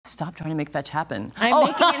stop trying to make fetch happen. I'm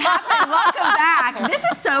making it happen. Welcome back. This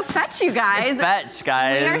is so fetch, you guys. It's fetch,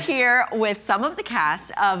 guys. We are here with some of the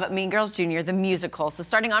cast of Mean Girls Jr., the musical. So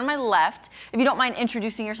starting on my left, if you don't mind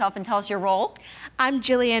introducing yourself and tell us your role. I'm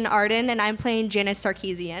Jillian Arden, and I'm playing Janice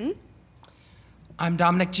Sarkeesian. I'm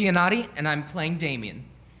Dominic Giannotti, and I'm playing Damien.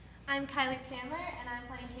 I'm Kylie Chandler, and I'm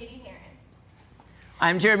playing Katie Heron.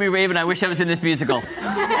 I'm Jeremy Raven. I wish I was in this musical.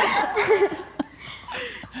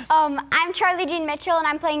 I'm Charlie Jean Mitchell, and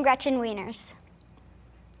I'm playing Gretchen Wieners.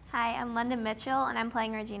 Hi, I'm London Mitchell, and I'm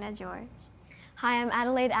playing Regina George. Hi, I'm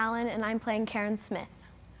Adelaide Allen, and I'm playing Karen Smith.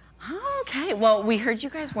 Okay, well, we heard you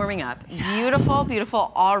guys warming up. Yes. Beautiful,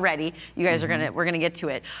 beautiful already. You guys we're gonna get to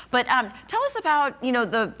it. But tell us about,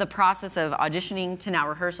 the process of auditioning to now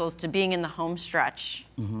rehearsals to being in the home stretch.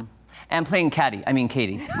 And playing Katie. I mean,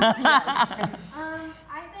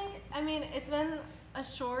 it's been a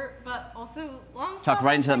short but also long process. Talk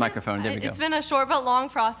right into the microphone, there we go. It's been a short but long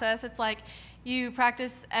process. It's like you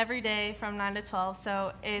practice every day from 9 to 12,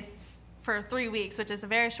 so it's for 3 weeks, which is a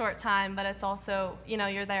very short time, but it's also,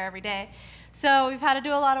 you're there every day. So we've had to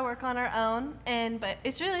do a lot of work on our own, but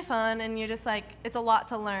it's really fun, and you're just like, it's a lot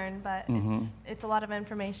to learn, but it's a lot of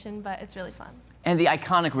information, but it's really fun. And the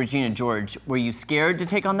iconic Regina George, were you scared to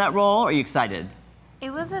take on that role, or are you excited?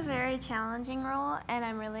 It was a very challenging role, and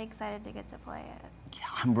I'm really excited to get to play it.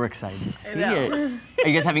 Yeah, we're excited to see it. Are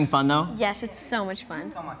you guys having fun, though? Yes, it's so much fun.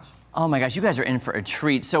 So much. Oh my gosh, you guys are in for a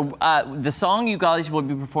treat. So the song you guys will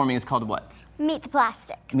be performing is called what? Meet the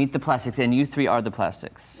Plastics. Meet the Plastics, and you three are the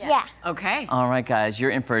Plastics. Yes. Okay. All right, guys, you're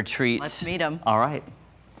in for a treat. Let's meet them. All right.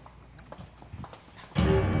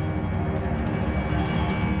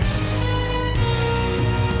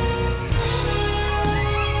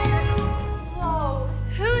 Whoa,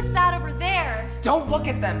 who's that over there? Don't look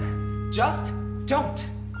at them. Just don't.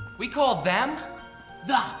 We call them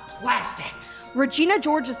the Plastics. Regina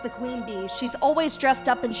George is the queen bee. She's always dressed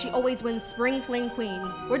up and she always wins Spring Fling Queen.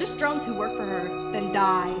 We're just drones who work for her, then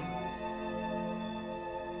die.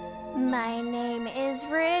 My name is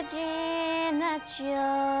Regina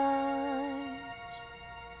George,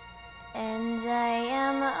 and I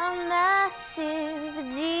am a massive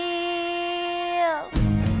deal.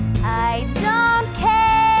 I don't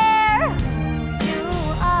care who you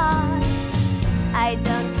are. I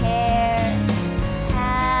don't care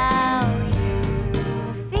how you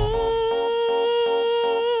feel.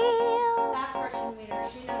 That's Gretchen Wiener.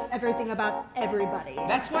 She knows everything about everybody.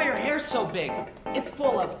 That's why your hair's so big. It's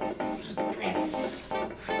full of secrets.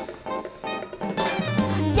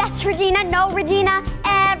 Yes, Regina, no, Regina.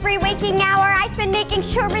 Every waking hour I spend making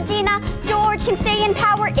sure Regina George can stay in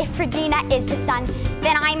power. If Regina is the sun,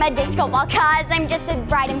 then I'm a disco ball, cause I'm just as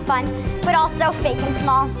bright and fun, but also fake and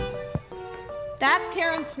small. That's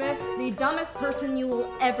Karen Smith, the dumbest person you will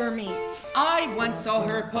ever meet. I once saw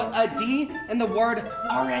her put a D in the word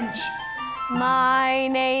orange. My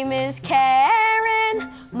name is Karen.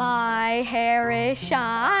 My hair is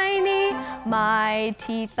shiny. My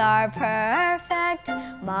teeth are perfect.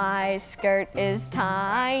 My skirt is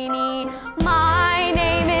tiny. My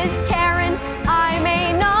name is Karen. I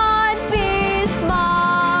may not be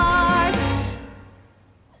smart.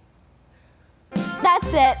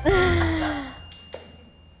 That's it.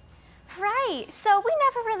 Right, so we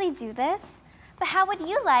never really do this, but how would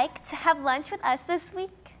you like to have lunch with us this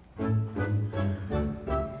week?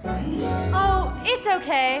 Oh, it's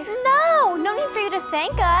okay. No need for you to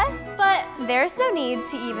thank us. But there's no need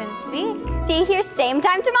to even speak. See you here same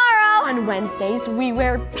time tomorrow. On Wednesdays, we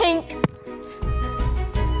wear pink.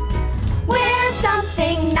 Wear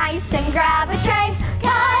something nice and grab a tray,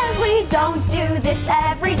 cause we don't do this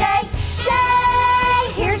every day.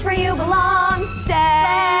 Say, here's where you belong.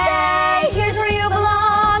 Say, here's where you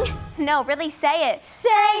belong. No, really say it.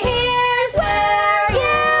 Say, here's where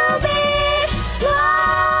you belong.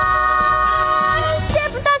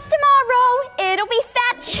 Sit with us tomorrow, it'll be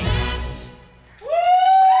fetch.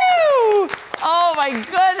 Woo! Oh my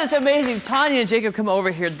goodness, amazing. Tanya and Jacob, come over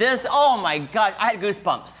here. Oh my God, I had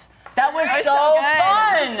goosebumps. That was so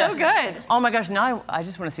fun. So good. Oh my gosh, now I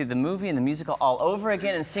just want to see the movie and the musical all over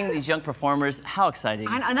again and sing these young performers. How exciting.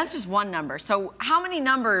 And that's just one number. So how many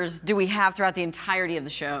numbers do we have throughout the entirety of the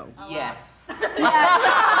show? Yes.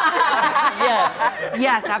 Yes.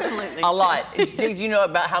 Yes, absolutely. A lot. Do you know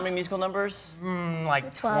about how many musical numbers?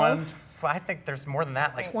 Like 12. I think there's more than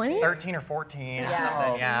that, like 20? 13 or 14 or Yeah.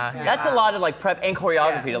 something. Yeah. That's a lot of like prep and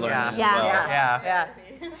choreography to learn as well. Yeah.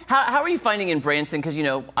 How are you finding in Branson? Because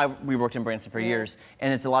we worked in Branson for years,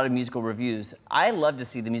 and it's a lot of musical reviews. I love to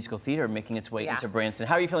see the musical theater making its way into Branson.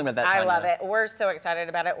 How are you feeling about that? I Tanya? love it. We're so excited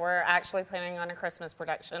about it. We're actually planning on a Christmas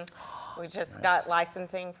production. We just got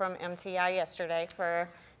licensing from MTI yesterday for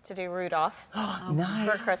to do Rudolph Nice.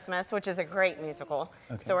 for Christmas, which is a great musical.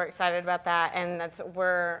 So we're excited about that, and that's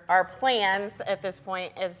where our plans at this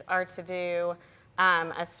point are to do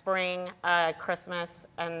a spring, Christmas,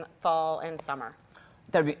 and fall and summer.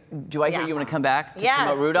 That'd be, do I hear you want to come back to Yes,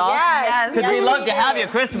 promote Rudolph? yes, Because yes, we'd love we to have do. you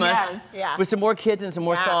at Christmas Yes. Yeah. with some more kids and some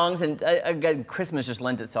more Yeah. songs. And again, Christmas just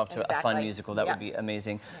lends itself to a fun Exactly. musical. That Yeah. would be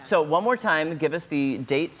amazing. So one more time, give us the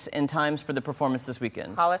dates and times for the performance this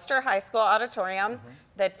weekend. Hollister High School Auditorium,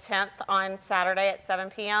 the 10th on Saturday at 7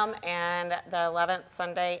 p.m. and the 11th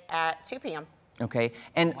Sunday at 2 p.m. Okay.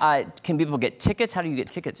 And can people get tickets? How do you get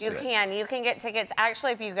tickets You to it? can get tickets.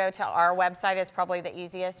 Actually, if you go to our website, it's probably the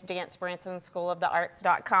easiest,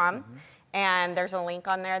 dancebransonschoolofthearts.com. And there's a link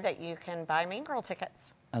on there that you can buy Mean Girl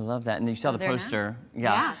tickets. I love that. And you saw the They're nice. poster.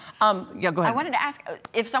 Yeah. Yeah, go ahead. I wanted to ask,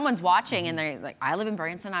 if someone's watching and they're like, I live in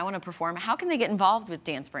Branson, I want to perform, how can they get involved with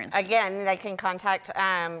Dance Branson? Again, they can contact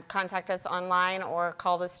us online or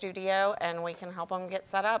call the studio, and we can help them get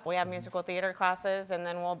set up. We have musical theater classes, and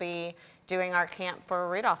then we'll be doing our camp for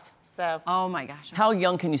Rudolph. So, Oh my gosh. How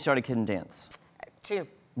young can you start a kid in dance? 2.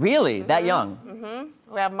 Really? That young?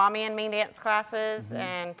 We have mommy and me dance classes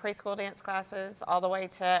and preschool dance classes, all the way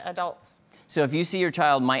to adults. So if you see your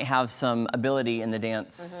child might have some ability in the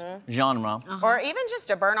dance genre, Or even just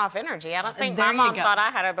to burn off energy. I don't think There my you mom go. thought I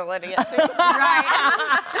had ability at 2.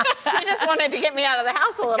 She just wanted to get me out of the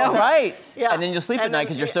house a little bit. right? Yeah. And then you'll sleep at And night then-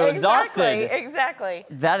 because you're so Exactly, exhausted. exactly.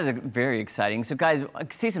 That is very exciting. So guys,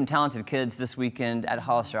 see some talented kids this weekend at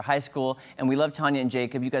Hollister High School. And we love Tanya and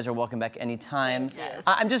Jacob. You guys are welcome back anytime. Yes.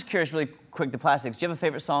 I'm just curious, really quick, the Plastics. Do you have a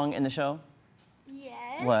favorite song in the show?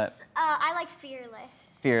 Yes. What? I like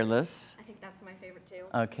Fearless. Fearless. I think that's my favorite too.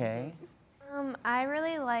 Okay. I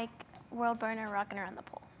really like World Burner Rockin' Around the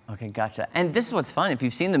Pole. Okay, gotcha. And this is what's fun. If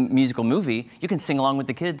you've seen the musical movie, you can sing along with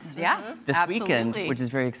the kids Yeah, this weekend, absolutely. which is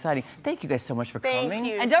very exciting. Thank you guys so much for Thank coming.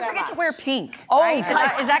 you. And don't so forget to much. wear pink. Oh, right?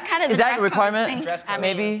 Is that kind of the is that dress a code is requirement? pink? Dress code.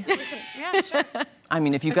 Maybe. Yeah, sure. I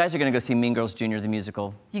mean, if you guys are going to go see Mean Girls Jr. the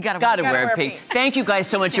musical, You gotta wear wear pink. pink. Thank you guys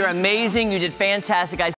so much. You're amazing. You did fantastic, guys.